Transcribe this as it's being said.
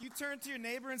turn to your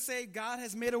neighbor and say, God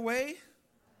has made a way?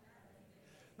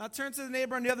 Now turn to the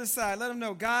neighbor on the other side. Let him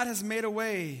know, God has made a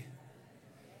way.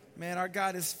 Man, our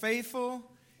God is faithful.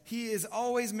 He is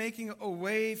always making a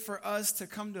way for us to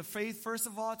come to faith, first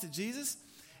of all, to Jesus,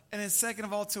 and then second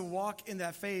of all, to walk in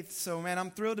that faith. So, man,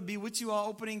 I'm thrilled to be with you all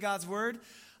opening God's Word.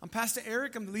 I'm Pastor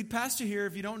Eric. I'm the lead pastor here.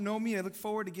 If you don't know me, I look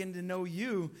forward to getting to know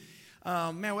you.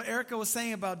 Man, what Erica was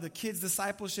saying about the kids'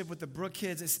 discipleship with the Brook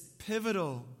kids is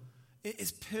pivotal. It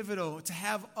is pivotal to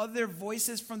have other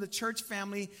voices from the church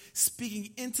family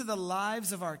speaking into the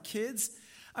lives of our kids.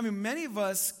 I mean, many of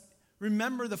us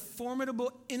remember the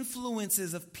formidable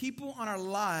influences of people on our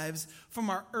lives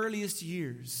from our earliest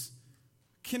years.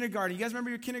 Kindergarten. You guys remember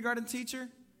your kindergarten teacher?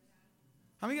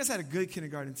 How many of you guys had a good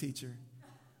kindergarten teacher?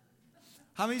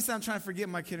 How many of you I'm trying to forget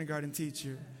my kindergarten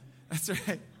teacher? That's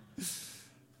right.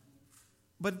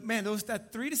 But man,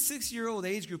 that 3 to 6 year old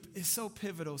age group is so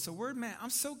pivotal. So I'm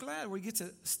so glad we get to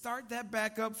start that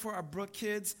back up for our Brook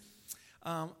kids.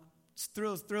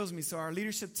 Thrills me. So our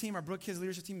leadership team, our Brook kids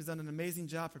leadership team has done an amazing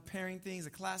job preparing things, a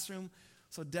classroom.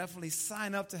 So definitely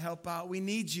sign up to help out. We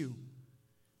need you.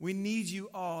 We need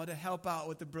you all to help out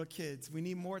with the Brook kids. We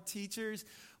need more teachers,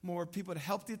 more people to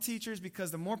help the teachers, because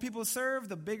the more people serve,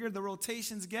 the bigger the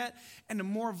rotations get, and the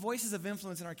more voices of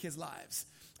influence in our kids' lives.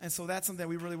 And so that's something that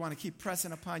we really want to keep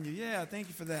pressing upon you. Yeah, thank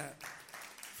you for that.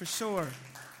 For sure.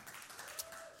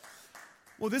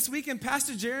 Well, this weekend,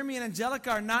 Pastor Jeremy and Angelica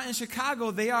are not in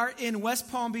Chicago. They are in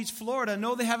West Palm Beach, Florida.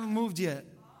 No, they haven't moved yet.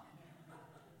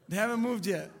 They haven't moved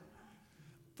yet.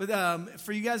 But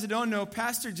for you guys who don't know,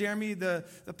 Pastor Jeremy, the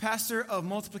pastor of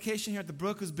multiplication here at the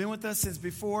Brook, who's been with us since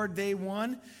before day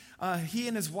one, he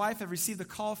and his wife have received a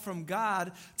call from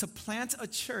God to plant a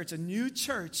church, a new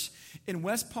church in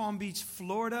West Palm Beach,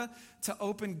 Florida, to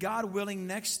open, God willing,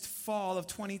 next fall of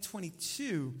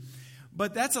 2022.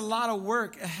 But that's a lot of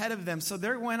work ahead of them. So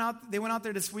they went out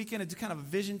there this weekend to do kind of a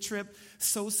vision trip,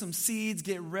 sow some seeds,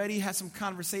 get ready, have some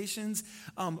conversations,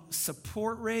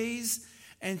 support raise.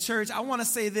 And church, I want to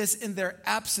say this in their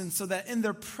absence so that in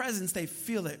their presence they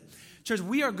feel it. Church,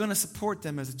 we are going to support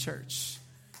them as a church.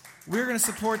 We're going to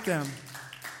support them.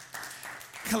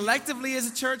 Collectively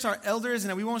as a church, our elders,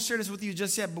 and we won't share this with you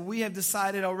just yet, but we have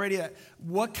decided already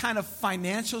what kind of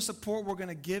financial support we're going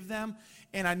to give them.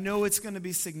 And I know it's going to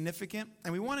be significant.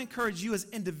 And we want to encourage you as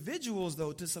individuals,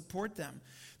 though, to support them,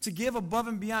 to give above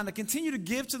and beyond, to continue to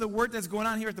give to the work that's going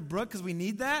on here at the Brook, because we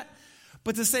need that.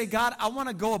 But to say, God, I want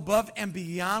to go above and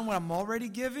beyond what I'm already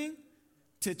giving,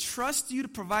 to trust you to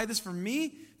provide this for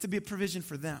me, to be a provision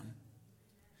for them.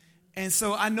 And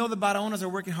so I know the bottom owners are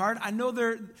working hard. I know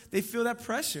they feel that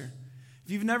pressure.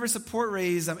 If you've never support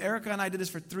raised, Erica and I did this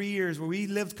for 3 years, where we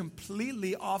lived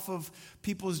completely off of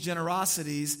people's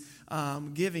generosities,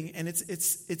 giving, and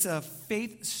it's a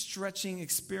faith-stretching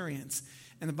experience.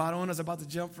 And the bottom owners are about to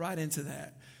jump right into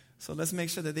that. So let's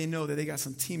make sure that they know that they got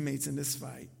some teammates in this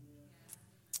fight.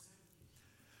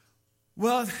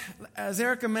 Well, as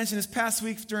Erica mentioned, this past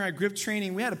week during our grip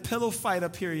training, we had a pillow fight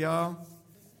up here, y'all.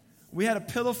 We had a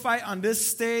pillow fight on this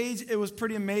stage. It was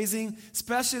pretty amazing,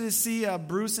 especially to see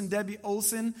Bruce and Debbie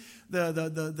Olson,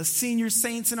 the senior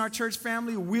saints in our church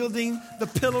family, wielding the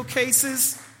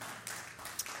pillowcases.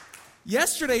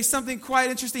 Yesterday, something quite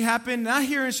interesting happened, not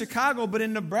here in Chicago, but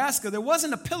in Nebraska. There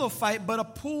wasn't a pillow fight, but a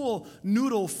pool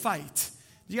noodle fight.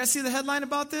 Did you guys see the headline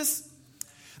about this?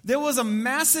 There was a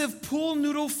massive pool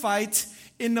noodle fight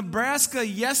in Nebraska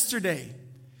yesterday.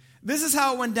 This is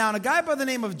how it went down. A guy by the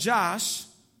name of Josh,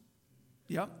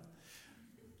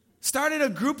 started a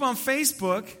group on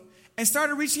Facebook and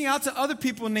started reaching out to other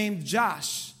people named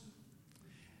Josh.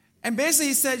 And basically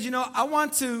he said, I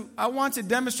want to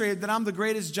demonstrate that I'm the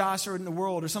greatest Josh in the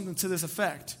world, or something to this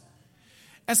effect.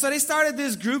 And so they started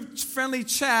this group-friendly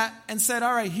chat and said,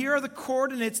 all right, here are the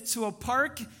coordinates to a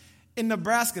park in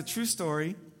Nebraska, true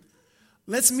story.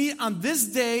 Let's meet on this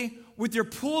day with your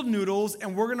pool noodles,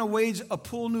 and we're going to wage a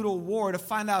pool noodle war to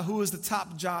find out who is the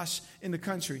top Josh in the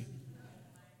country.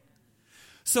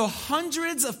 So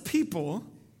hundreds of people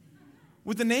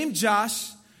with the name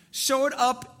Josh showed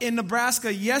up in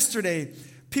Nebraska yesterday.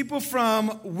 People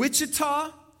from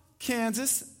Wichita,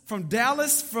 Kansas, from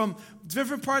Dallas, from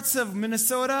different parts of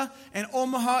Minnesota and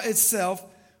Omaha itself,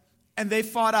 and they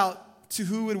fought out to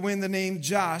who would win the name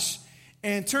Josh.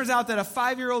 And it turns out that a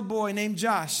 5-year-old boy named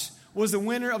Josh was the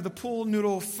winner of the pool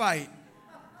noodle fight.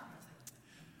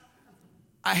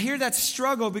 I hear that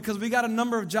struggle because we got a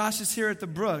number of Joshes here at the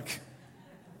Brook.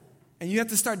 And you have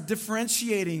to start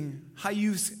differentiating how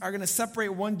you are going to separate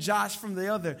one Josh from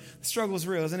the other. The struggle's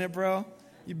real, isn't it, bro?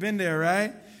 You've been there,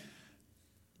 right?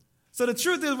 So the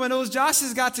truth is, when those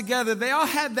Joshes got together, they all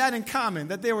had that in common,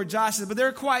 that they were Joshes, but they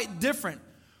were quite different.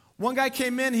 One guy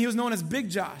came in, and he was known as Big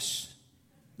Josh.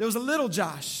 There was a little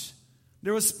Josh.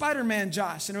 There was Spider-Man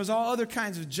Josh, and there was all other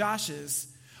kinds of Joshes.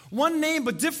 One name,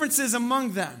 but differences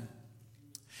among them.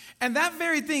 And that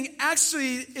very thing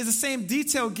actually is the same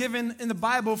detail given in the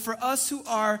Bible for us who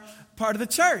are part of the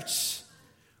church.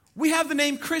 We have the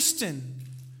name Christian,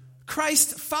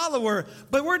 Christ follower,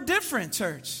 but we're different,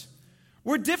 church.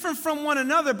 We're different from one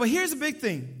another, but here's the big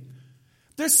thing.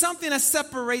 There's something that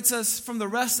separates us from the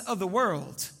rest of the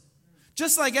world.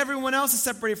 Just like everyone else is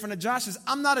separated from the Joshes.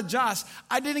 I'm not a Josh.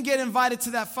 I didn't get invited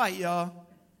to that fight, y'all.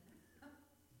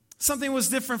 Something was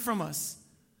different from us.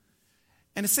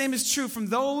 And the same is true from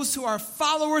those who are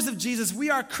followers of Jesus. We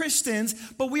are Christians,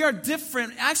 but we are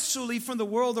different actually from the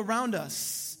world around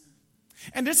us.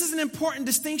 And this is an important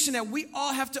distinction that we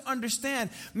all have to understand.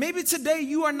 Maybe today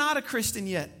you are not a Christian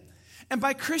yet. And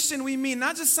by Christian, we mean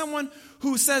not just someone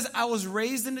who says, I was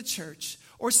raised in the church,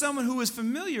 or someone who is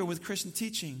familiar with Christian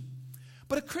teaching.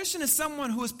 But a Christian is someone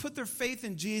who has put their faith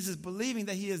in Jesus, believing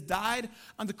that he has died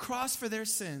on the cross for their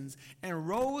sins and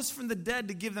rose from the dead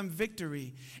to give them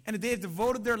victory, and that they have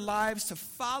devoted their lives to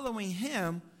following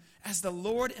him as the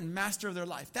Lord and master of their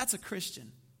life. That's a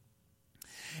Christian.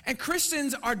 And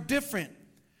Christians are different,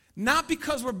 not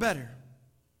because we're better.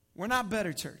 We're not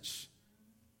better, church.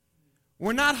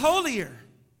 We're not holier.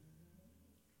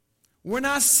 We're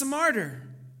not smarter.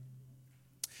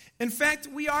 In fact,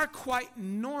 we are quite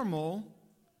normal.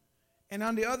 And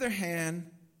on the other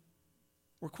hand,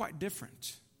 we're quite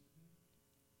different.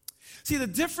 See, the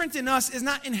difference in us is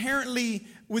not inherently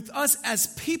with us as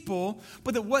people,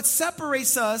 but that what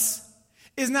separates us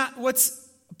is not what's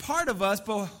part of us,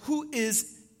 but who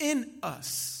is in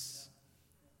us.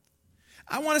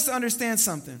 I want us to understand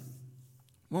something.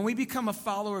 When we become a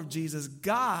follower of Jesus,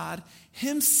 God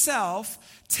himself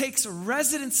takes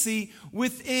residency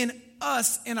within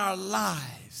us in our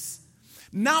lives.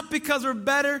 Not because we're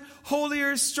better,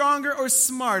 holier, stronger, or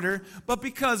smarter, but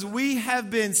because we have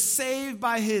been saved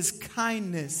by his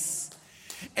kindness.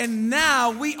 And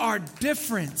now we are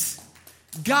different.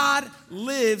 God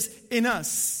lives in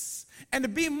us. And to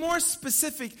be more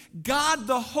specific, God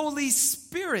the Holy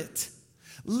Spirit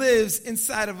lives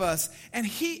inside of us. And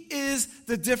he is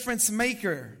the difference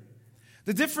maker.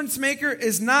 The difference maker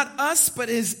is not us, but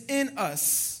is in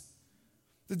us.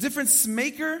 The difference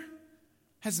maker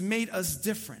has made us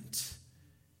different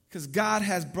because God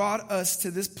has brought us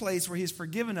to this place where he's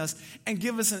forgiven us and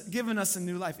given us a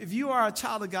new life. If you are a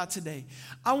child of God today,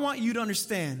 I want you to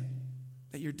understand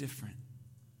that you're different.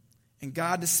 And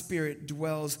God the Spirit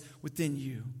dwells within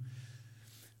you.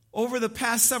 Over the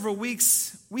past several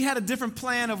weeks, we had a different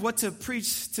plan of what to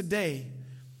preach today.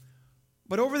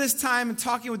 But over this time and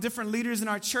talking with different leaders in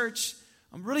our church,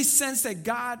 I'm really sensed that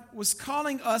God was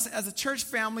calling us as a church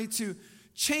family to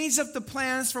change up the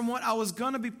plans from what I was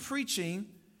going to be preaching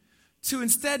to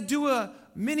instead do a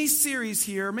mini series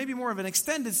here, maybe more of an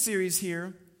extended series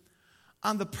here,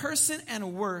 on the person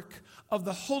and work of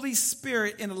the Holy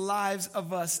Spirit in the lives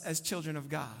of us as children of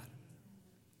God.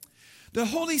 The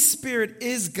Holy Spirit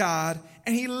is God,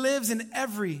 and he lives in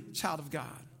every child of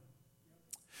God.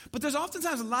 But there's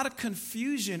oftentimes a lot of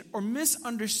confusion or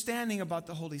misunderstanding about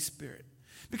the Holy Spirit.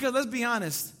 Because let's be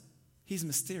honest, he's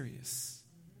mysterious.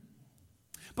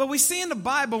 But we see in the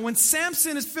Bible, when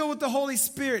Samson is filled with the Holy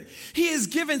Spirit, he is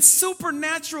given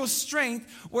supernatural strength,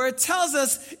 where it tells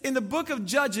us in the book of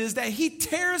Judges that he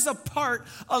tears apart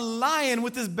a lion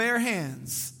with his bare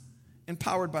hands,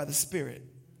 empowered by the Spirit.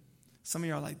 Some of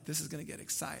you are like, this is going to get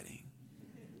exciting.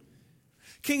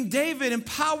 King David,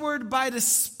 empowered by the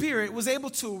Spirit, was able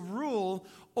to rule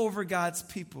over God's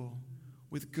people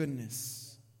with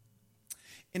goodness.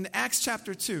 In Acts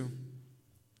chapter 2,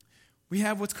 we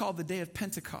have what's called the day of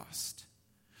Pentecost.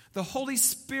 The Holy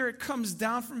Spirit comes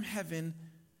down from heaven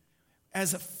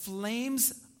as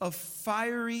flames of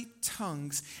fiery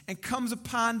tongues and comes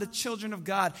upon the children of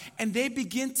God. And they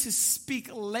begin to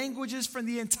speak languages from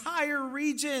the entire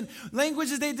region,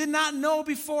 languages they did not know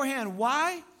beforehand.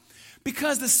 Why?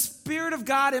 Because the Spirit of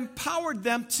God empowered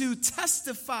them to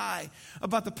testify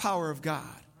about the power of God.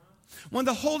 When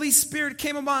the Holy Spirit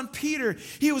came upon Peter,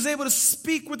 he was able to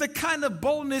speak with the kind of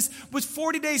boldness which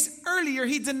 40 days earlier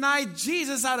he denied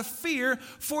Jesus out of fear.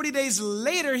 40 days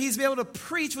later, he's able to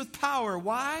preach with power.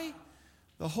 Why?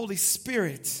 The Holy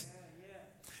Spirit.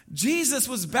 Jesus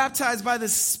was baptized by the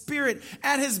Spirit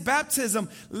at his baptism,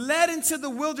 led into the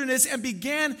wilderness, and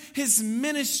began his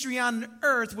ministry on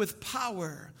earth with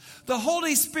power. The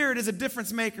Holy Spirit is a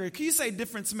difference maker. Can you say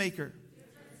difference maker?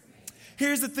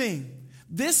 Here's the thing.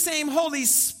 This same Holy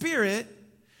Spirit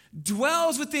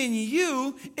dwells within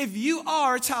you if you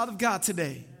are a child of God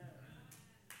today.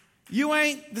 You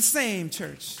ain't the same,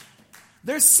 church.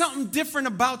 There's something different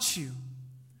about you.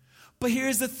 But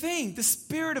here's the thing. The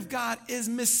Spirit of God is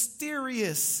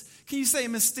mysterious. Can you say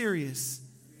mysterious?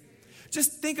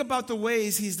 Just think about the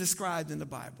ways he's described in the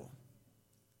Bible.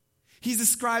 He's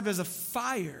described as a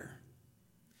fire.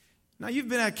 Now, you've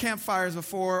been at campfires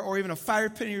before, or even a fire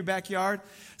pit in your backyard.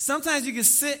 Sometimes you can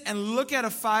sit and look at a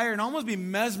fire and almost be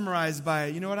mesmerized by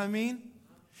it. You know what I mean?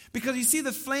 Because you see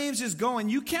the flames just going.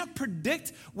 You can't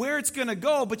predict where it's going to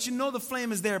go, but you know the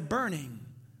flame is there burning.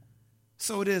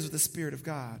 So it is with the Spirit of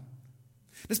God.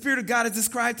 The Spirit of God is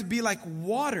described to be like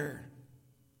water,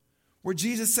 where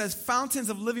Jesus says fountains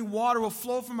of living water will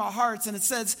flow from our hearts. And it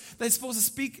says that it's supposed to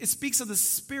speak, it speaks of the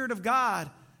Spirit of God.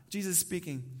 Jesus is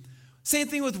speaking. Same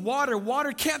thing with water.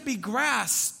 Water can't be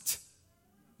grasped,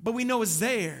 but we know it's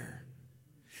there.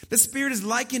 The Spirit is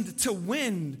likened to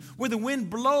wind, where the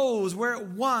wind blows where it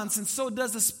wants, and so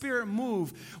does the Spirit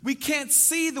move. We can't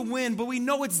see the wind, but we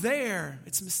know it's there.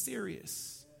 It's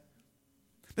mysterious.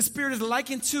 The Spirit is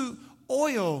likened to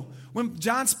oil, when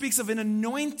John speaks of an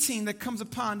anointing that comes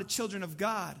upon the children of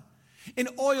God. An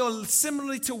oil,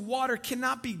 similarly to water,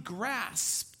 cannot be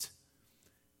grasped.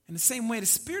 In the same way, the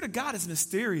Spirit of God is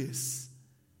mysterious.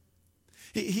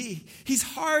 He's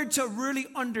hard to really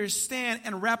understand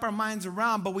and wrap our minds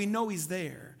around, but we know he's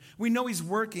there. We know he's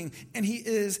working, and he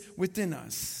is within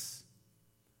us.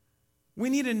 We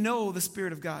need to know the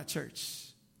Spirit of God, church.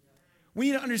 We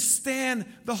need to understand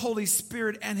the Holy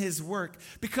Spirit and his work,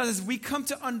 because as we come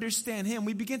to understand him,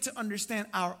 we begin to understand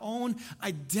our own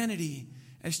identity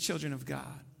as children of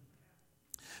God.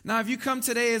 Now, if you come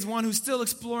today as one who's still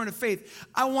exploring the faith,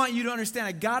 I want you to understand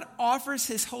that God offers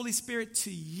his Holy Spirit to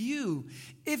you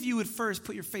if you would first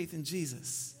put your faith in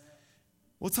Jesus.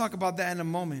 We'll talk about that in a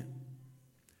moment.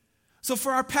 So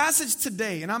for our passage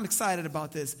today, and I'm excited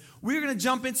about this, we're going to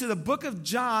jump into the book of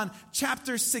John,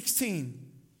 chapter 16.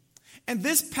 And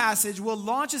this passage will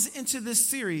launch us into this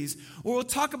series where we'll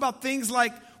talk about things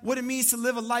like what it means to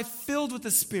live a life filled with the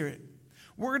Spirit.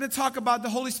 We're going to talk about the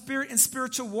Holy Spirit and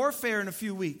spiritual warfare in a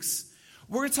few weeks.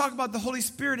 We're going to talk about the Holy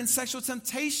Spirit and sexual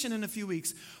temptation in a few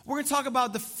weeks. We're going to talk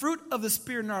about the fruit of the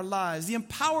Spirit in our lives, the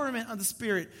empowerment of the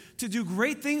Spirit to do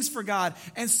great things for God,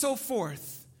 and so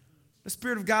forth. The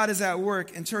Spirit of God is at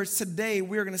work. And church, today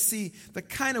we're going to see the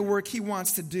kind of work he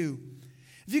wants to do.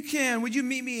 If you can, would you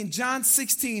meet me in John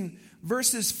 16,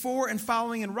 verses 4 and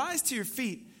following, and rise to your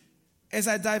feet as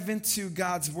I dive into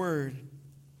God's word.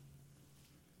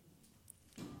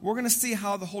 We're going to see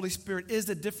how the Holy Spirit is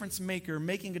the difference maker,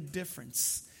 making a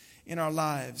difference in our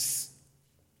lives.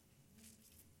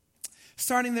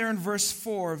 Starting there in verse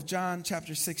 4 of John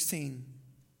chapter 16.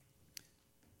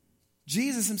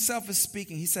 Jesus himself is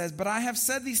speaking. He says, "But I have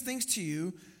said these things to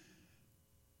you,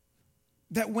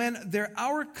 that when their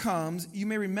hour comes, you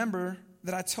may remember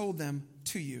that I told them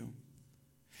to you.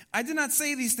 I did not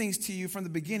say these things to you from the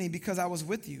beginning because I was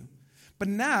with you. But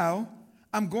now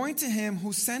I'm going to him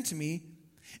who sent me,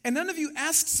 and none of you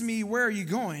asks me, 'Where are you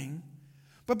going?'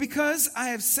 But because I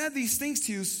have said these things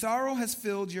to you, sorrow has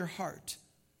filled your heart.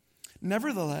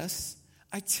 Nevertheless,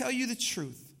 I tell you the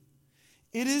truth.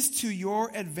 It is to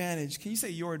your advantage." Can you say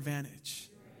your advantage?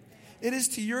 It is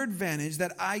to your advantage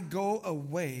that I go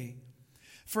away.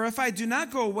 For if I do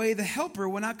not go away, the Helper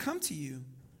will not come to you.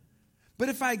 But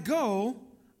if I go,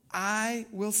 I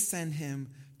will send him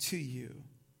to you.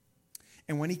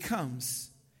 And when he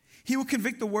comes, he will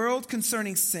convict the world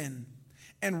concerning sin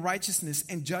and righteousness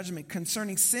and judgment.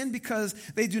 Concerning sin, because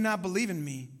they do not believe in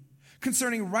me.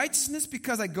 Concerning righteousness,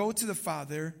 because I go to the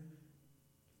Father,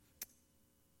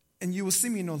 and you will see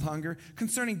me no longer.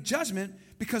 Concerning judgment,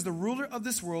 because the ruler of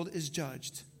this world is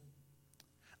judged.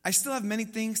 I still have many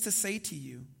things to say to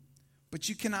you, but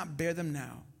you cannot bear them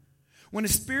now. When the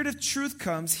Spirit of truth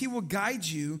comes, he will guide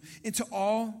you into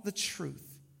all the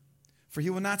truth. For he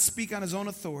will not speak on his own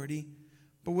authority,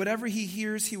 but whatever he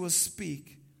hears, he will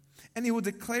speak. And he will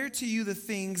declare to you the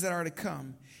things that are to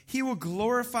come. He will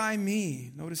glorify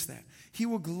me. Notice that. He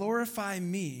will glorify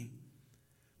me,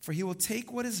 for he will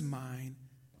take what is mine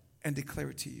and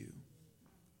declare it to you.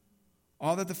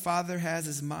 All that the Father has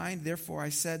is mine. Therefore, I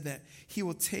said that he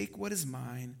will take what is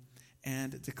mine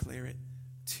and declare it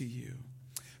to you.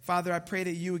 Father, I pray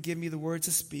that you would give me the words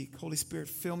to speak. Holy Spirit,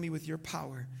 fill me with your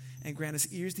power and grant us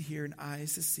ears to hear and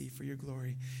eyes to see for your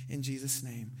glory. In Jesus'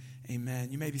 name,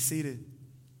 amen. You may be seated.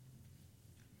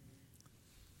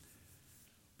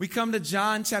 We come to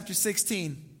John chapter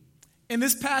 16. In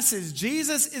this passage,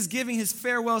 Jesus is giving his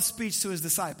farewell speech to his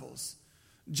disciples.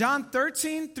 John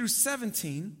 13 through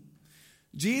 17,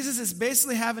 Jesus is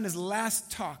basically having his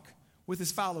last talk with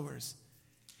his followers.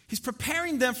 He's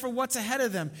preparing them for what's ahead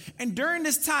of them. And during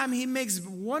this time, he makes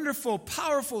wonderful,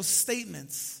 powerful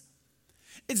statements.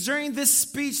 It's during this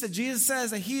speech that Jesus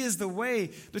says that he is the way,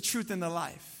 the truth, and the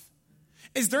life.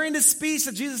 It's during this speech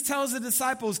that Jesus tells the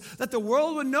disciples that the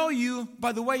world will know you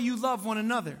by the way you love one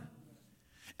another.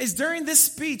 It's during this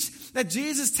speech that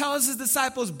Jesus tells his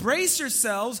disciples, brace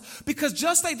yourselves, because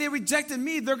just like they rejected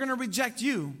me, they're going to reject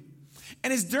you.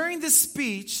 And it's during this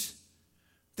speech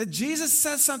that Jesus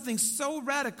says something so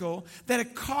radical that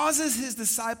it causes his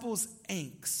disciples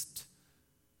angst.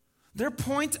 Their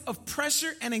point of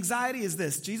pressure and anxiety is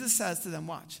this. Jesus says to them,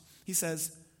 watch. He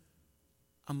says,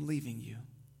 I'm leaving you.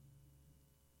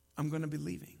 I'm going to be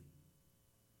leaving.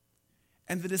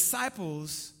 And the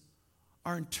disciples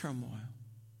are in turmoil.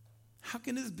 How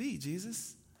can this be,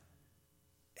 Jesus?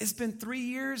 It's been 3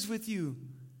 years with you.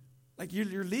 Like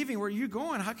you're leaving. Where are you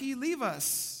going? How can you leave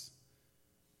us?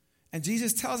 And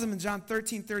Jesus tells them in John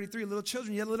 13:33, little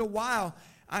children, yet a little while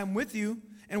I am with you,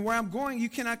 and where I'm going, you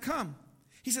cannot come.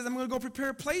 He says, I'm going to go prepare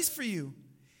a place for you.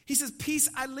 He says, peace,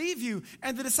 I leave you.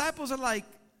 And the disciples are like,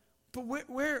 but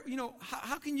where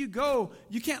how can you go?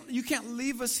 You can't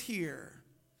leave us here.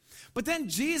 But then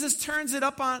Jesus turns it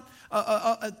up on,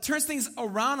 turns things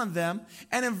around on them.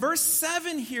 And in verse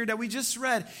 7 here that we just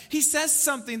read, he says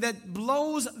something that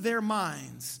blows their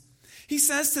minds. He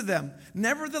says to them,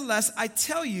 nevertheless, I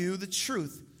tell you the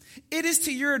truth. It is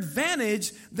to your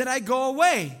advantage that I go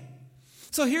away.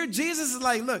 So here Jesus is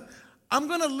like, look, I'm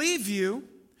going to leave you.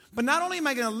 But not only am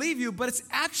I going to leave you, but it's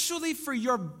actually for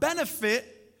your benefit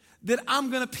that I'm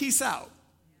going to peace out.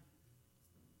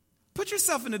 Put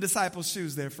yourself in the disciples'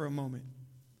 shoes there for a moment.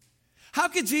 How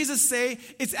could Jesus say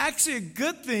it's actually a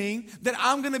good thing that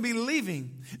I'm going to be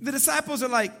leaving? The disciples are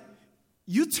like,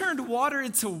 you turned water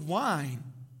into wine.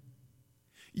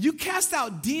 You cast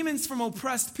out demons from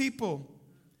oppressed people.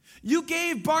 You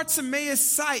gave Bartimaeus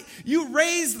sight. You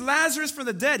raised Lazarus from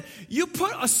the dead. You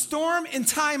put a storm in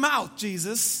time out,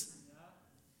 Jesus.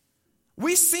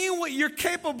 We've seen what you're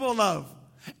capable of.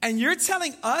 And you're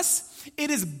telling us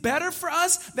it is better for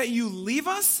us that you leave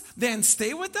us than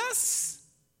stay with us?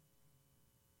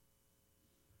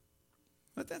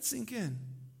 Let that sink in.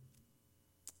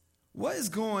 What is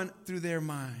going through their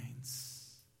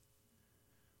minds?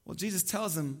 Well, Jesus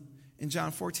tells them in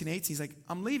John 14:18, he's like,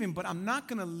 I'm leaving, but I'm not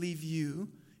going to leave you,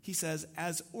 he says,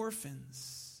 as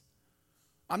orphans.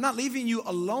 I'm not leaving you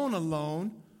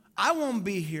alone. I won't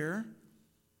be here,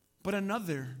 but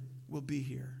another will be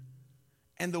here.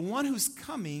 And the one who's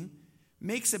coming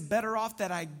makes it better off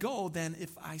that I go than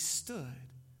if I stood.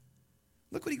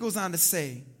 Look what he goes on to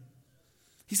say.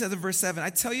 He says in verse 7, I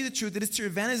tell you the truth, it is to your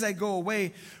advantage I go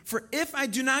away. For if I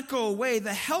do not go away,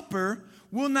 the helper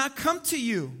will not come to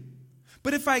you.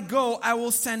 But if I go, I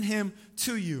will send him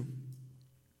to you.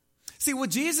 See,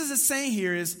 what Jesus is saying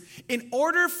here is, in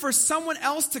order for someone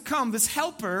else to come, this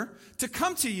helper, to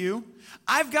come to you,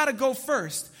 I've got to go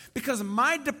first. Because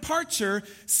my departure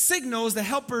signals the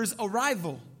helper's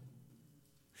arrival.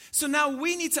 So now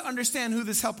we need to understand who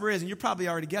this helper is. And you're probably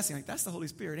already guessing, like, that's the Holy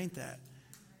Spirit, ain't that?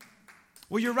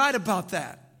 Well, you're right about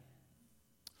that.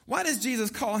 Why does Jesus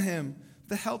call him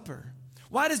the helper?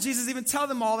 Why does Jesus even tell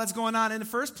them all that's going on in the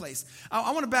first place?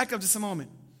 I want to back up just a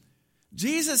moment.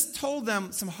 Jesus told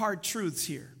them some hard truths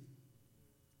here.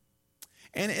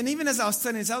 And even as I was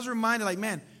studying this, I was reminded, like,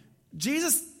 man,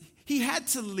 Jesus, he had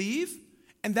to leave,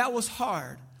 and that was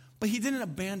hard, but he didn't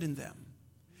abandon them.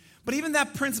 But even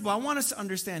that principle, I want us to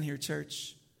understand here,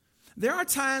 church. There are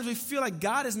times we feel like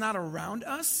God is not around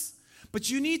us, but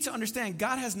you need to understand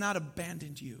God has not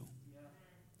abandoned you.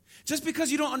 Just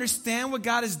because you don't understand what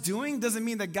God is doing doesn't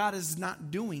mean that God is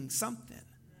not doing something.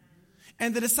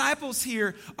 And the disciples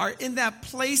here are in that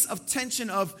place of tension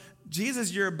of,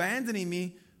 Jesus, you're abandoning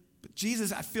me, but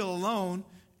Jesus, I feel alone.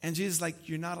 And Jesus is like,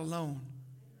 you're not alone.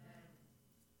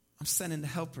 I'm sending the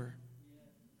helper.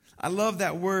 I love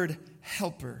that word,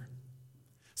 helper.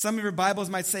 Some of your Bibles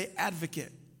might say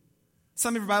advocate.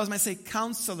 Some of your Bibles might say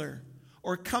counselor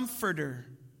or comforter.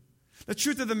 The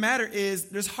truth of the matter is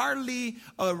there's hardly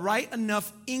a right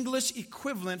enough English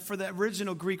equivalent for the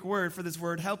original Greek word for this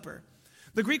word helper.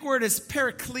 The Greek word is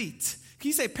paraclete. Can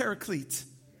you say paraclete?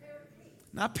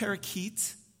 Not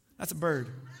parakeet. That's a bird.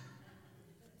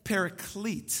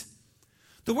 Paraclete.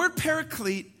 The word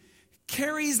paraclete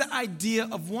carries the idea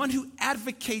of one who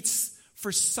advocates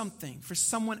for something, for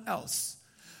someone else.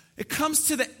 It comes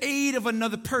to the aid of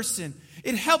another person.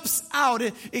 It helps out.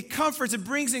 It comforts. It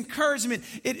brings encouragement.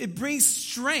 It brings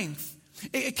strength.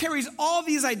 It carries all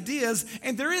these ideas,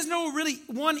 and there is no really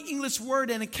one English word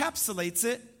that encapsulates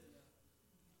it.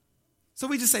 So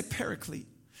we just say paraclete.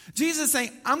 Jesus is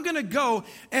saying, I'm going to go,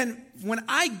 and when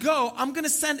I go, I'm going to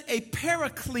send a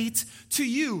paraclete to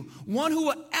you, one who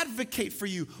will advocate for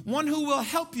you, one who will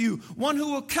help you, one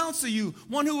who will counsel you,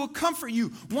 one who will comfort you,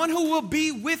 one who will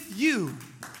be with you.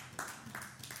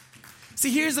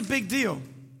 See, here's a big deal.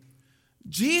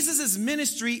 Jesus'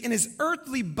 ministry in his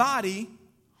earthly body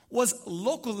was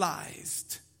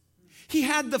localized. He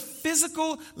had the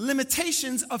physical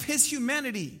limitations of his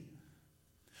humanity.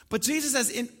 But Jesus says,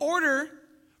 in order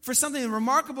for something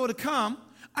remarkable to come,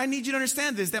 I need you to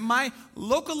understand this, that my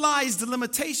localized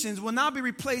limitations will now be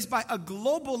replaced by a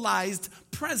globalized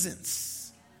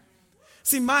presence.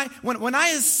 See, when I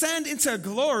ascend into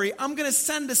glory, I'm going to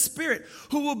send the Spirit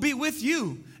who will be with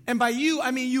you. And by you,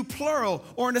 I mean you plural,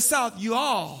 or in the South, you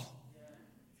all.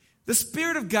 The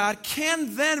Spirit of God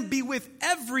can then be with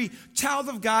every child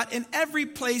of God in every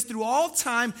place, through all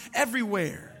time,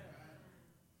 everywhere.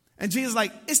 And Jesus is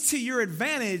like, it's to your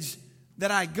advantage that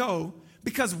I go,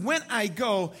 because when I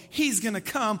go, he's going to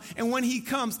come, and when he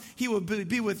comes, he will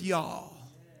be with y'all.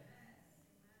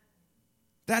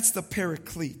 That's the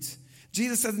paraclete.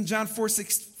 Jesus says in John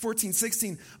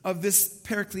 14:16 of this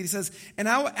paraclete, he says, and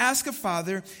I will ask a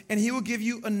Father, and he will give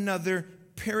you another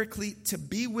paraclete to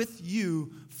be with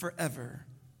you forever.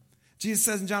 Jesus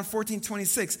says in John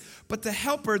 14:26, but the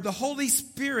Helper, the Holy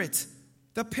Spirit,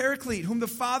 the paraclete, whom the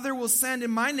Father will send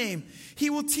in my name, he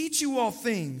will teach you all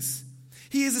things.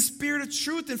 He is the Spirit of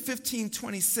truth in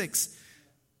 15:26.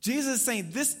 Jesus is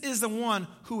saying this is the one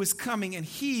who is coming, and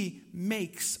he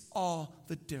makes all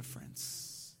the difference.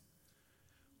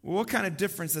 Well, what kind of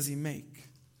difference does he make?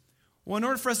 Well, in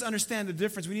order for us to understand the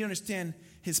difference, we need to understand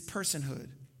his personhood.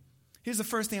 Here's the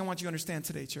first thing I want you to understand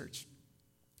today, church.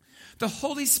 The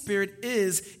Holy Spirit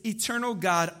is eternal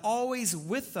God, always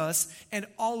with us and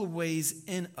always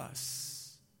in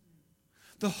us.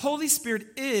 The Holy Spirit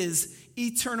is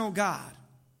eternal God.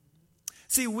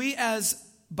 See, we as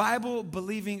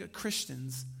Bible-believing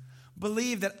Christians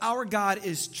believe that our God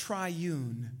is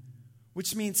triune,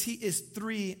 which means he is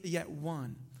three yet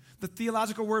one. The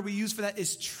theological word we use for that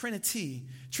is Trinity.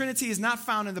 Trinity is not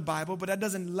found in the Bible, but that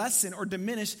doesn't lessen or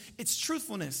diminish its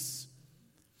truthfulness.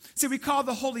 See, we call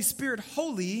the Holy Spirit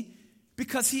holy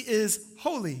because he is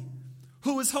holy.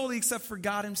 Who is holy except for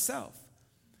God himself?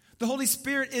 The Holy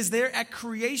Spirit is there at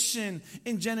creation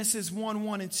in Genesis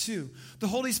 1:1 and 2. The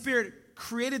Holy Spirit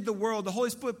created the world. The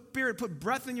Holy Spirit put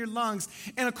breath in your lungs.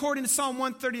 And according to Psalm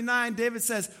 139, David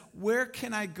says, where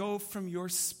can I go from your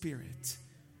spirit?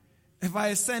 If I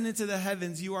ascend into the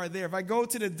heavens, you are there. If I go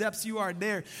to the depths, you are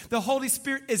there. The Holy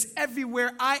Spirit is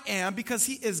everywhere I am because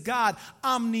he is God,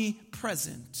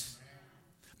 omnipresent.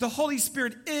 The Holy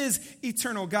Spirit is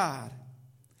eternal God.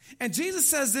 And Jesus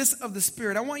says this of the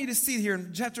Spirit. I want you to see it here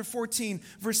in chapter 14,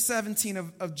 verse 17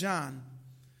 of John.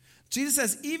 Jesus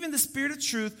says, even the Spirit of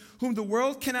truth, whom the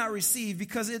world cannot receive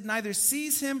because it neither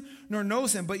sees him nor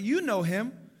knows him, but you know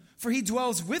him, for he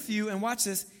dwells with you, and watch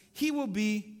this, he will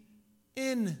be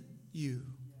in you.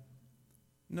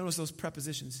 Notice those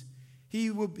prepositions. He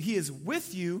is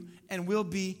with you and will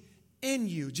be in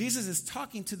you. Jesus is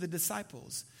talking to the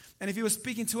disciples. And if he was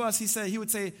speaking to us, he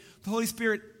would say, the Holy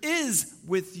Spirit is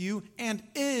with you and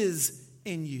is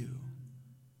in you.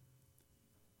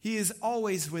 He is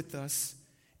always with us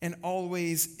and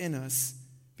always in us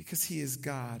because he is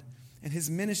God. And his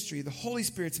ministry, the Holy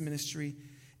Spirit's ministry,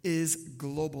 is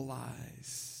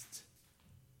globalized.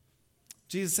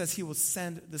 Jesus says he will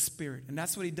send the Spirit. And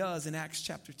that's what he does in Acts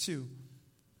chapter 2.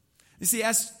 You see,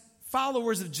 as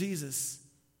followers of Jesus,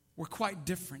 we're quite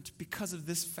different because of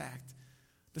this fact.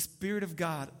 The Spirit of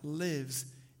God lives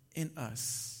in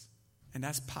us. And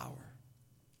that's power.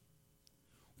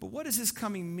 But what does his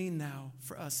coming mean now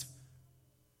for us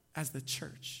as the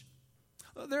church?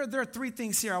 There are three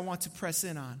things here I want to press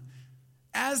in on.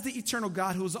 As the eternal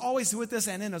God who is always with us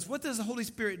and in us, what does the Holy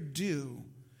Spirit do?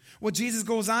 Well, Jesus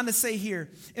goes on to say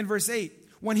here in verse 8,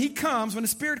 when the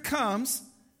Spirit comes,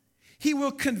 he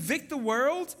will convict the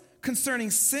world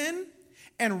concerning sin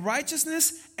and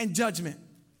righteousness and judgment.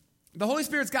 The Holy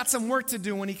Spirit's got some work to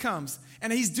do when he comes,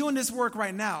 and he's doing this work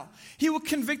right now. He will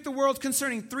convict the world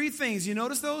concerning three things. You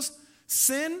notice those?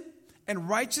 Sin and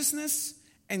righteousness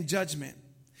and judgment.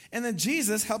 And then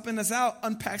Jesus, helping us out,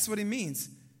 unpacks what he means.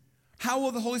 How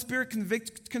will the Holy Spirit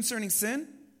convict concerning sin?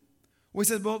 Well, he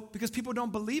says, well, because people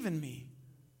don't believe in me.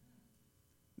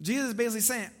 Jesus is basically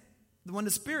saying, when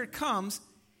the Spirit comes,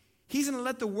 he's going to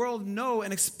let the world know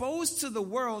and expose to the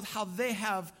world how they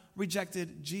have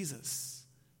rejected Jesus.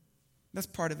 That's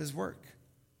part of his work.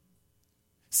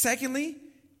 Secondly,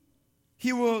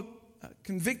 he will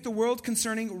convict the world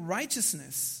concerning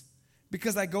righteousness,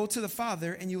 because I go to the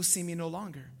Father and you will see me no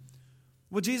longer.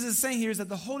 What Jesus is saying here is that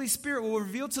the Holy Spirit will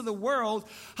reveal to the world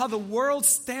how the world's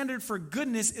standard for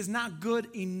goodness is not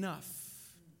good enough.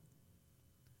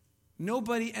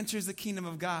 Nobody enters the kingdom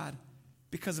of God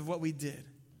because of what we did.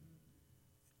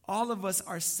 All of us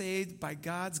are saved by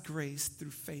God's grace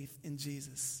through faith in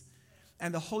Jesus.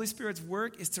 And the Holy Spirit's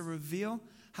work is to reveal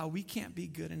how we can't be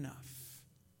good enough.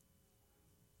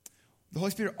 The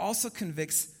Holy Spirit also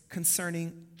convicts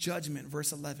concerning judgment,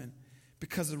 verse 11,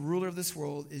 because the ruler of this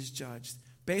world is judged.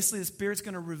 Basically, the Spirit's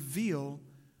going to reveal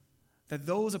that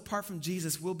those apart from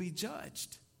Jesus will be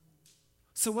judged.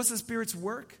 So what's the Spirit's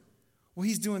work? Well,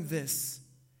 he's doing this.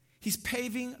 He's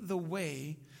paving the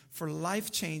way for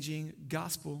life-changing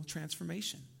gospel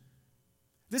transformation.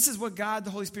 This is what God,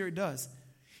 the Holy Spirit, does.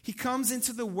 He comes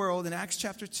into the world in Acts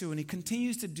chapter 2, and he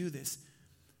continues to do this,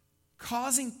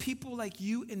 causing people like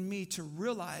you and me to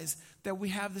realize that we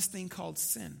have this thing called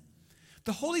sin.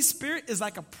 The Holy Spirit is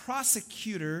like a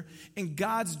prosecutor in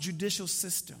God's judicial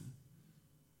system.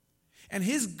 And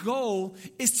his goal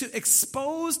is to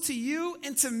expose to you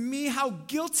and to me how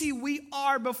guilty we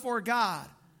are before God.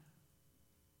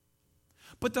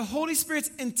 But the Holy Spirit's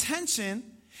intention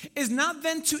is not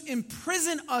then to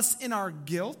imprison us in our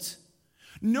guilt,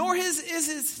 nor is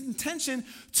his intention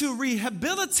to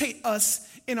rehabilitate us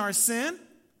in our sin.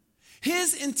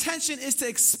 His intention is to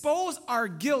expose our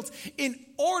guilt in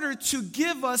order to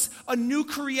give us a new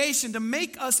creation, to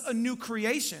make us a new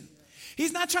creation.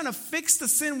 He's not trying to fix the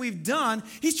sin we've done.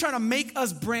 He's trying to make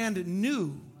us brand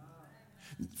new.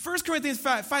 1 Corinthians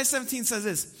 5:17 says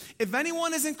this: if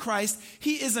anyone is in Christ,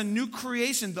 he is a new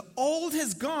creation. The old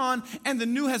has gone and the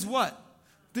new has what?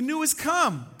 The new has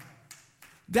come.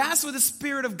 That's what the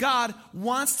Spirit of God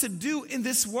wants to do in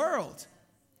this world.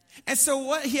 And so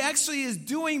what he actually is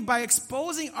doing by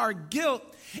exposing our guilt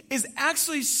is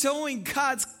actually showing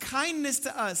God's kindness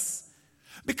to us.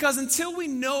 Because until we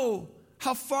know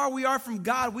how far we are from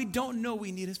God, we don't know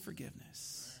we need his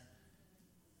forgiveness.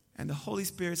 And the Holy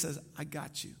Spirit says, I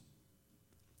got you.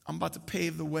 I'm about to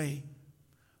pave the way.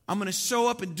 I'm going to show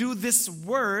up and do this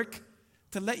work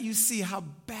to let you see how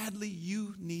badly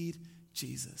you need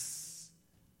Jesus.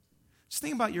 Just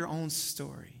think about your own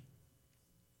story.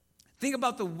 Think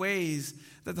about the ways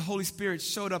that the Holy Spirit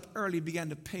showed up early, began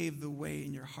to pave the way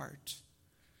in your heart.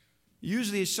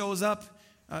 Usually it shows up,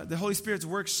 the Holy Spirit's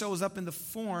work shows up in the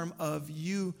form of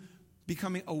you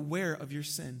becoming aware of your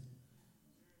sin.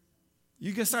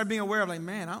 You can start being aware of like,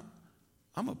 man,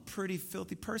 I'm a pretty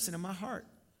filthy person in my heart.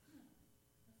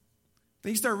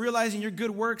 Then you start realizing your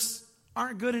good works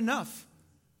aren't good enough.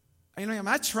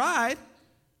 I tried,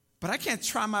 but I can't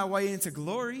try my way into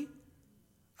glory.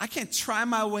 I can't try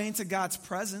my way into God's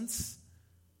presence.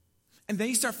 And then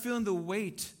you start feeling the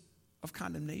weight of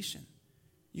condemnation.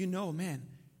 You know, man,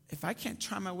 if I can't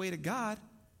try my way to God,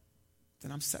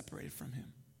 then I'm separated from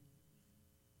him.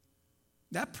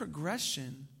 That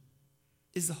progression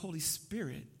is the Holy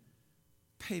Spirit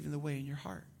paving the way in your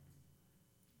heart.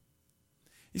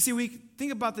 You see, we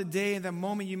think about the day and that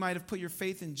moment you might have put your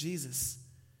faith in Jesus.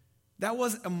 That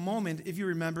was a moment, if you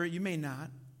remember, you may not.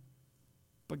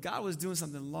 But God was doing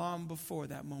something long before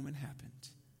that moment happened.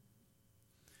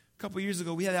 A couple years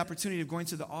ago, we had the opportunity of going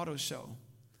to the auto show.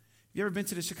 Have you ever been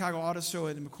to the Chicago Auto Show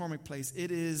at the McCormick Place?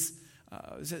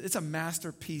 It's a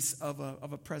masterpiece of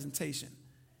a presentation.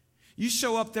 You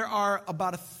show up, there are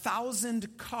about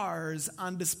 1,000 cars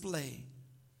on display.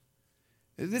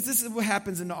 This is what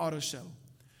happens in the auto show.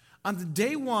 On the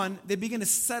day one, they begin to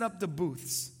set up the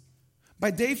booths.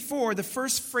 By day 4, the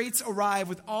first freights arrive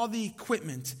with all the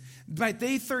equipment. By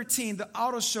day 13, the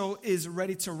auto show is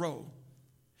ready to roll.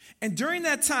 And during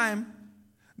that time,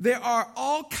 there are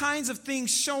all kinds of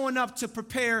things showing up to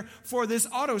prepare for this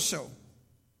auto show.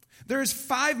 There's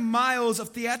 5 miles of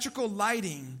theatrical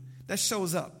lighting that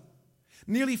shows up.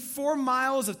 Nearly 4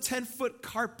 miles of 10-foot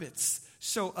carpets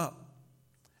show up.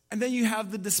 And then you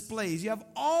have the displays. You have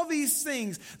all these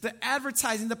things, the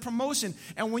advertising, the promotion.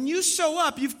 And when you show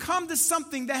up, you've come to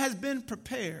something that has been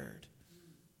prepared.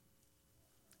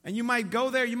 And you might go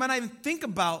there, you might not even think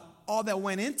about all that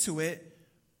went into it,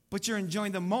 but you're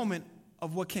enjoying the moment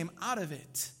of what came out of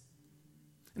it.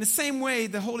 In the same way,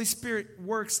 the Holy Spirit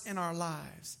works in our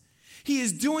lives. He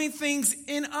is doing things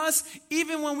in us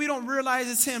even when we don't realize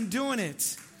it's him doing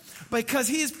it. Because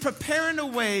he is preparing a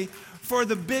way for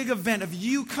the big event of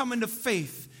you coming to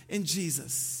faith in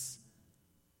Jesus.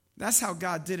 That's how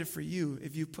God did it for you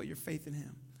if you put your faith in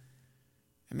him.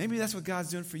 And maybe that's what God's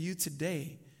doing for you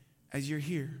today as you're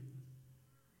here.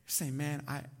 You're saying, man,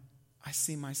 I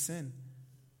see my sin.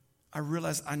 I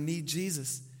realize I need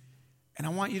Jesus. And I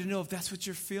want you to know if that's what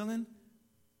you're feeling,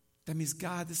 that means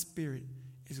God, the Spirit,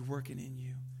 is working in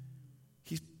you.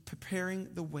 He's preparing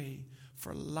the way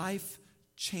for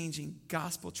life-changing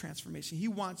gospel transformation. He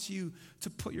wants you to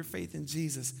put your faith in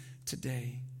Jesus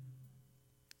today.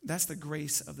 That's the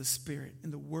grace of the Spirit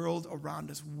in the world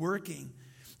around us working.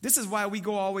 This is why we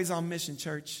go always on mission,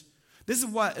 church. This is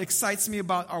what excites me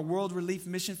about our World Relief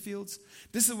mission fields.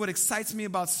 This is what excites me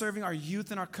about serving our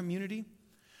youth in our community.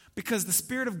 Because the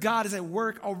Spirit of God is at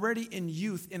work already in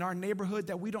youth in our neighborhood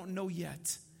that we don't know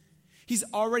yet. He's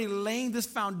already laying this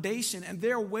foundation, and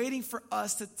they're waiting for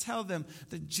us to tell them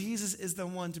that Jesus is the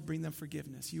one to bring them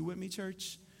forgiveness. You with me,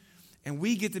 church? And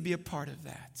we get to be a part of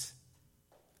that.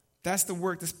 That's the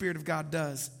work the Spirit of God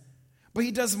does. But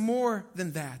he does more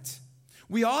than that.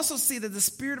 We also see that the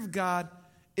Spirit of God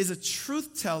is a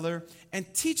truth teller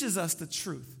and teaches us the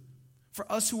truth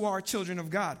for us who are children of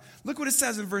God. Look what it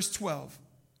says in verse 12.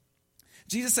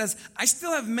 Jesus says, I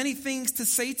still have many things to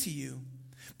say to you,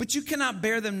 but you cannot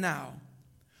bear them now.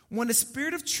 When the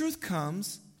Spirit of truth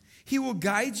comes, he will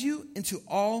guide you into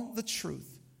all the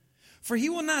truth. For he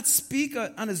will not speak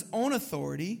on his own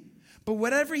authority, but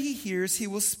whatever he hears, he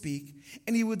will speak,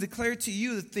 and he will declare to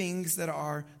you the things that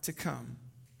are to come.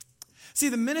 See,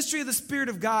 the ministry of the Spirit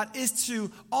of God is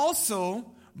to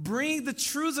also bring the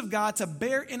truths of God to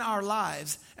bear in our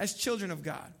lives as children of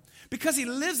God. Because he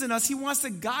lives in us, he wants to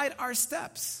guide our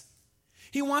steps.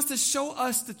 He wants to show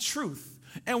us the truth.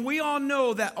 And we all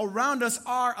know that around us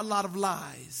are a lot of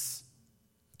lies.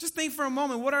 Just think for a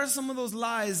moment, what are some of those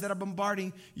lies that are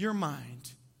bombarding your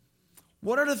mind?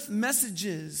 What are the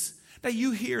messages that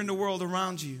you hear in the world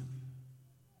around you?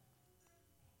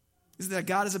 Is it that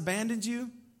God has abandoned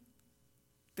you?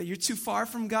 That you're too far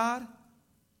from God?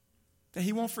 That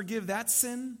he won't forgive that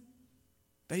sin?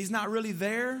 That he's not really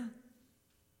there?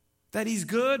 That he's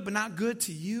good but not good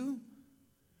to you?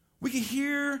 We can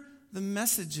hear the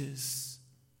messages.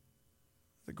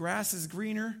 The grass is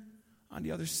greener on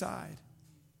the other side.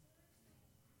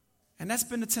 And that's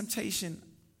been the temptation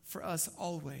for us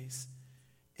always,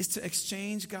 is to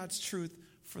exchange God's truth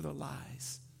for the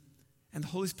lies. And the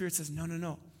Holy Spirit says,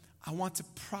 no. I want to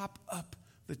prop up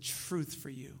the truth for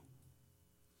you.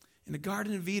 In the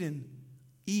Garden of Eden,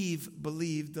 Eve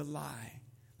believed the lie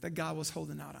that God was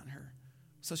holding out on her.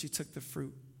 So she took the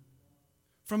fruit.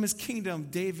 From his kingdom,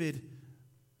 David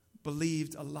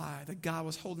believed a lie that God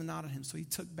was holding out on him. So he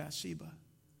took Bathsheba.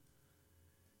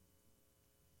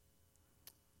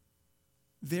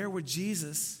 There where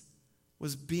Jesus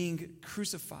was being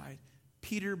crucified,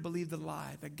 Peter believed the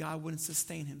lie that God wouldn't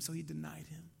sustain him, so he denied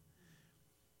him.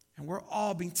 And we're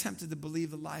all being tempted to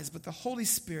believe the lies, but the Holy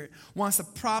Spirit wants to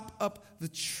prop up the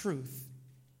truth.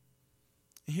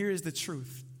 And here is the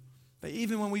truth. That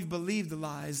even when we've believed the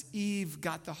lies, Eve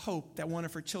got the hope that one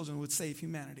of her children would save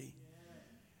humanity.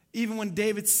 Even when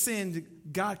David sinned,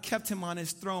 God kept him on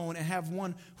his throne and have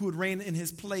one who would reign in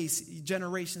his place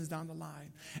generations down the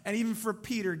line. And even for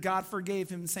Peter, God forgave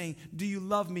him saying, do you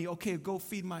love me? Okay, go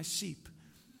feed my sheep.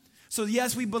 So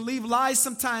yes, we believe lies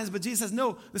sometimes, but Jesus says,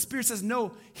 no. The Spirit says,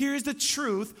 no, here's the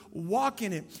truth, walk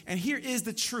in it. And here is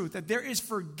the truth, that there is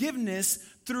forgiveness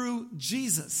through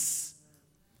Jesus.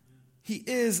 He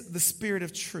is the Spirit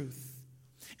of truth.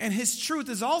 And his truth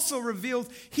is also revealed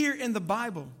here in the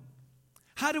Bible.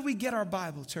 How do we get our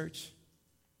Bible, church?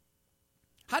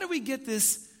 How do we get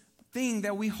this thing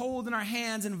that we hold in our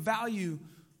hands and value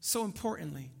so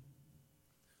importantly?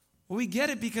 Well, we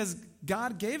get it because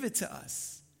God gave it to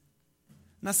us.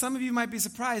 Now, some of you might be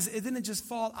surprised. It didn't just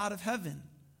fall out of heaven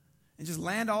and just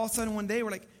land all of a sudden one day.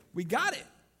 We're like, we got it.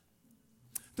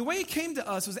 The way it came to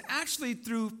us was actually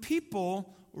through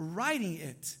people writing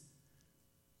it.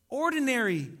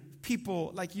 Ordinary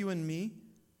people like you and me.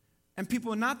 And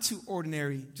people not too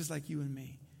ordinary, just like you and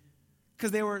me. Because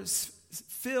they were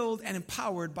filled and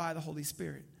empowered by the Holy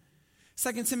Spirit.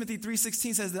 2 Timothy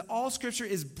 3:16 says that all Scripture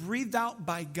is breathed out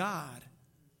by God.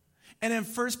 And then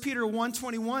 1 Peter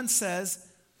 1:21 says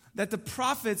that the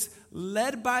prophets,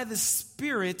 led by the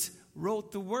Spirit,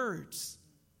 wrote the words.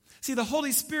 See, the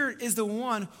Holy Spirit is the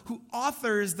one who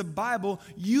authors the Bible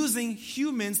using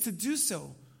humans to do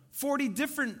so. 40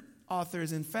 different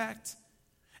authors, in fact.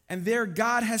 And there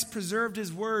God has preserved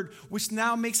his word, which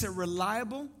now makes it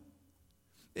reliable.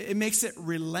 It makes it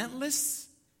relentless.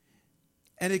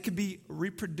 And it can be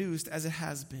reproduced as it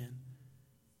has been.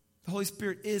 The Holy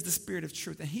Spirit is the Spirit of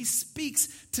truth. And he speaks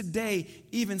today,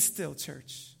 even still,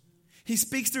 church. He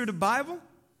speaks through the Bible.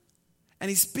 And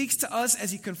he speaks to us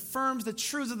as he confirms the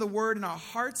truths of the word in our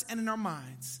hearts and in our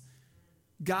minds.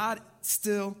 God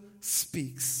still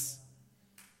speaks.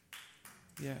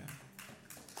 Yeah.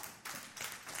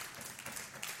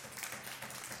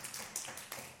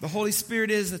 The Holy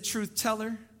Spirit is a truth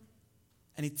teller,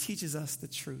 and he teaches us the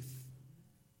truth.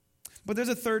 But there's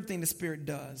a third thing the Spirit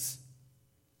does.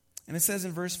 And it says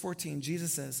in verse 14,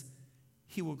 Jesus says,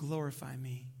 he will glorify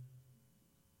me.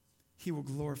 He will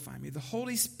glorify me. The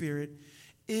Holy Spirit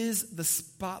is the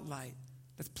spotlight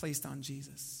that's placed on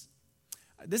Jesus.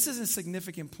 This is a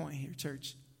significant point here,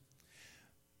 church.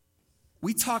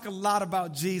 We talk a lot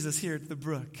about Jesus here at the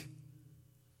Brook.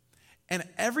 And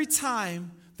every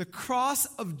time the cross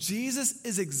of Jesus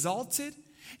is exalted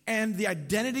and the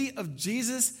identity of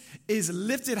Jesus is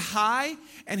lifted high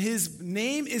and his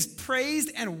name is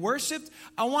praised and worshiped,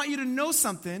 I want you to know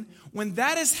something. When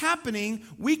that is happening,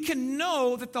 we can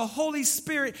know that the Holy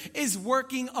Spirit is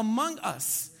working among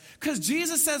us. Because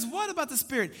Jesus says, what about the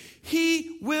Spirit?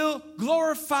 He will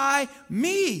glorify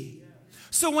me.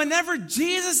 So whenever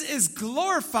Jesus is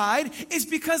glorified, it's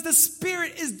because the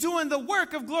Spirit is doing the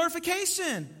work of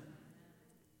glorification.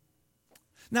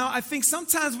 Now, I think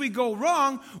sometimes we go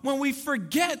wrong when we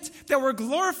forget that we're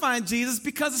glorifying Jesus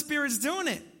because the Spirit's doing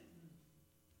it.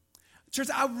 Church,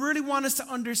 I really want us to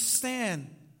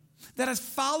understand that as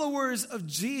followers of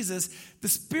Jesus, the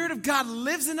Spirit of God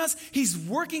lives in us. He's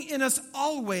working in us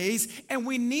always, and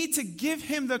we need to give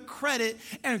him the credit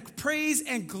and praise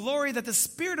and glory that the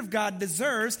Spirit of God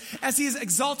deserves as he is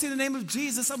exalting the name of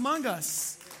Jesus among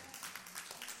us.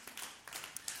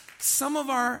 Some of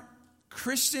our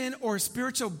Christian or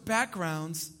spiritual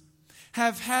backgrounds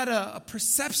have had a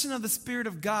perception of the Spirit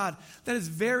of God that is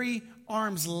very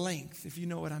arm's length, if you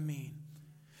know what I mean.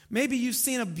 Maybe you've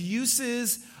seen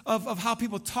abuses of how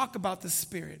people talk about the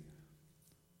Spirit.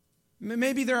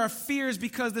 Maybe there are fears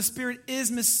because the Spirit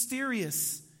is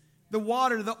mysterious. The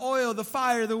water, the oil, the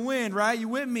fire, the wind, right? You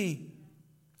with me?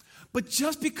 But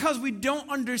just because we don't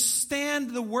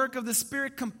understand the work of the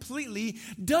Spirit completely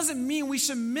doesn't mean we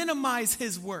should minimize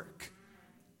his work.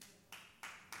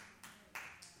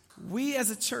 We as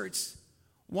a church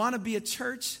want to be a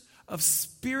church of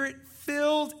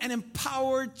Spirit-filled and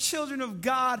empowered children of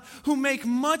God who make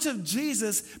much of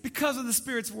Jesus because of the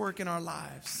Spirit's work in our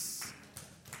lives.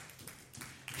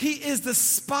 He is the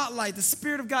spotlight. The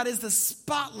Spirit of God is the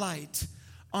spotlight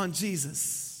on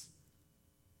Jesus.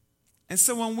 And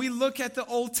so when we look at the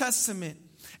Old Testament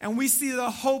and we see the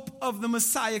hope of the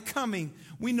Messiah coming,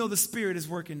 we know the Spirit is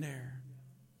working there.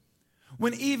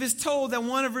 When Eve is told that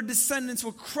one of her descendants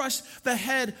will crush the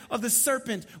head of the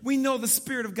serpent, we know the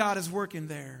Spirit of God is working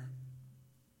there.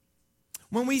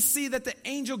 When we see that the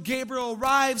angel Gabriel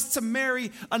arrives to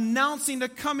Mary announcing the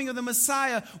coming of the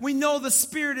Messiah, we know the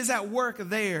Spirit is at work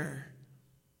there.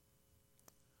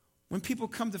 When people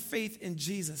come to faith in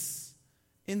Jesus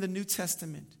in the New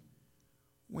Testament,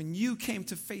 when you came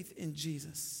to faith in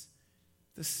Jesus,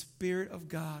 the Spirit of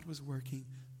God was working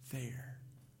there.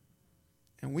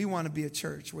 And we want to be a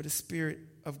church where the Spirit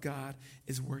of God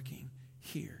is working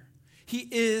here. He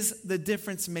is the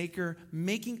difference maker,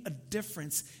 making a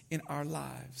difference in our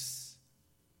lives.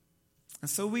 And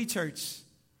so we, church,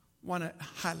 want to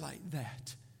highlight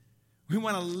that. We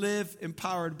want to live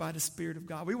empowered by the Spirit of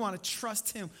God. We want to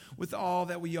trust him with all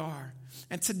that we are.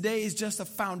 And today is just a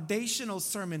foundational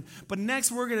sermon. But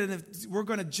next we're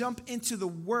going to jump into the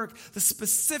work, the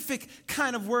specific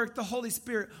kind of work the Holy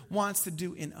Spirit wants to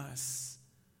do in us.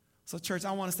 So, church,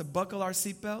 I want us to buckle our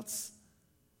seatbelts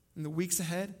in the weeks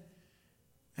ahead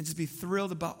and just be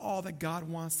thrilled about all that God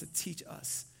wants to teach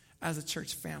us as a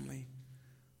church family.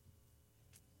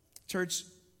 Church,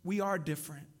 we are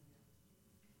different,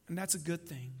 and that's a good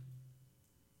thing.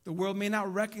 The world may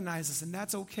not recognize us, and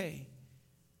that's okay.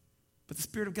 But the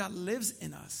Spirit of God lives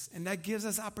in us, and that gives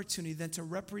us opportunity then to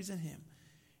represent him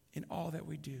in all that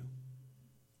we do.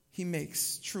 He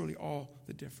makes truly all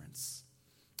the difference.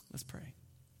 Let's pray.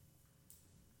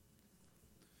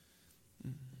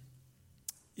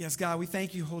 Yes, God, we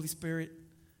thank you, Holy Spirit,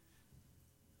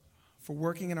 for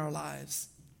working in our lives.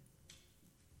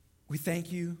 We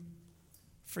thank you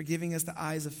for giving us the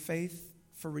eyes of faith,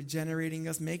 for regenerating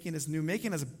us, making us new,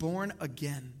 making us born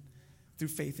again through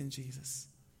faith in Jesus.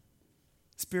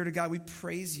 Spirit of God, we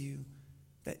praise you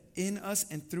that in us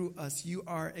and through us, you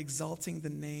are exalting the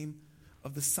name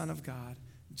of the Son of God,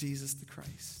 Jesus the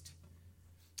Christ.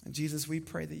 And Jesus, we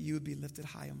pray that you would be lifted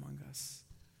high among us.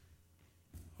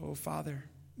 Oh, Father,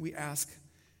 we ask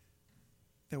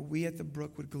that we at the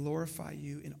Brook would glorify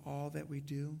you in all that we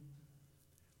do,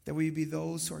 that we be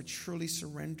those who are truly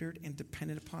surrendered and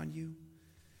dependent upon you.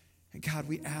 And God,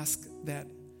 we ask that,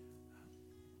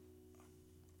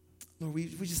 Lord, we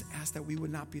just ask that we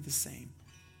would not be the same.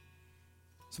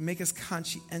 So make us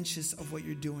conscientious of what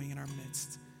you're doing in our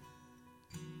midst.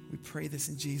 We pray this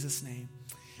in Jesus' name.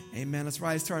 Amen. Let's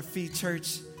rise to our feet,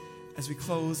 church, as we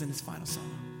close in this final song.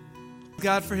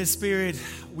 God, for his Spirit,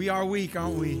 we are weak,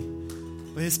 aren't we?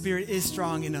 but his Spirit is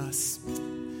strong in us.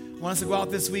 I want us to go out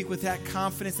this week with that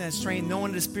confidence and that strength,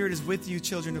 knowing the Spirit is with you,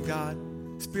 children of God.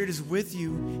 The Spirit is with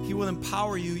you. He will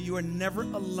empower you. You are never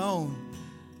alone.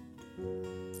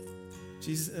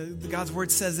 God's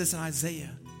word says this in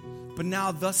Isaiah. But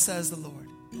now thus says the Lord,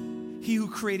 he who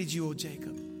created you, O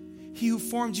Jacob, he who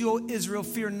formed you, O Israel,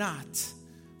 fear not,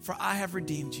 for I have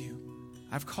redeemed you.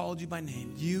 I've called you by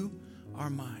name. You are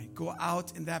mine. Go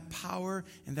out in that power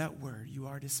and that word. You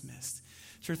are dismissed.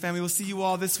 Church family, we'll see you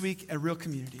all this week at Real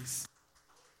Communities.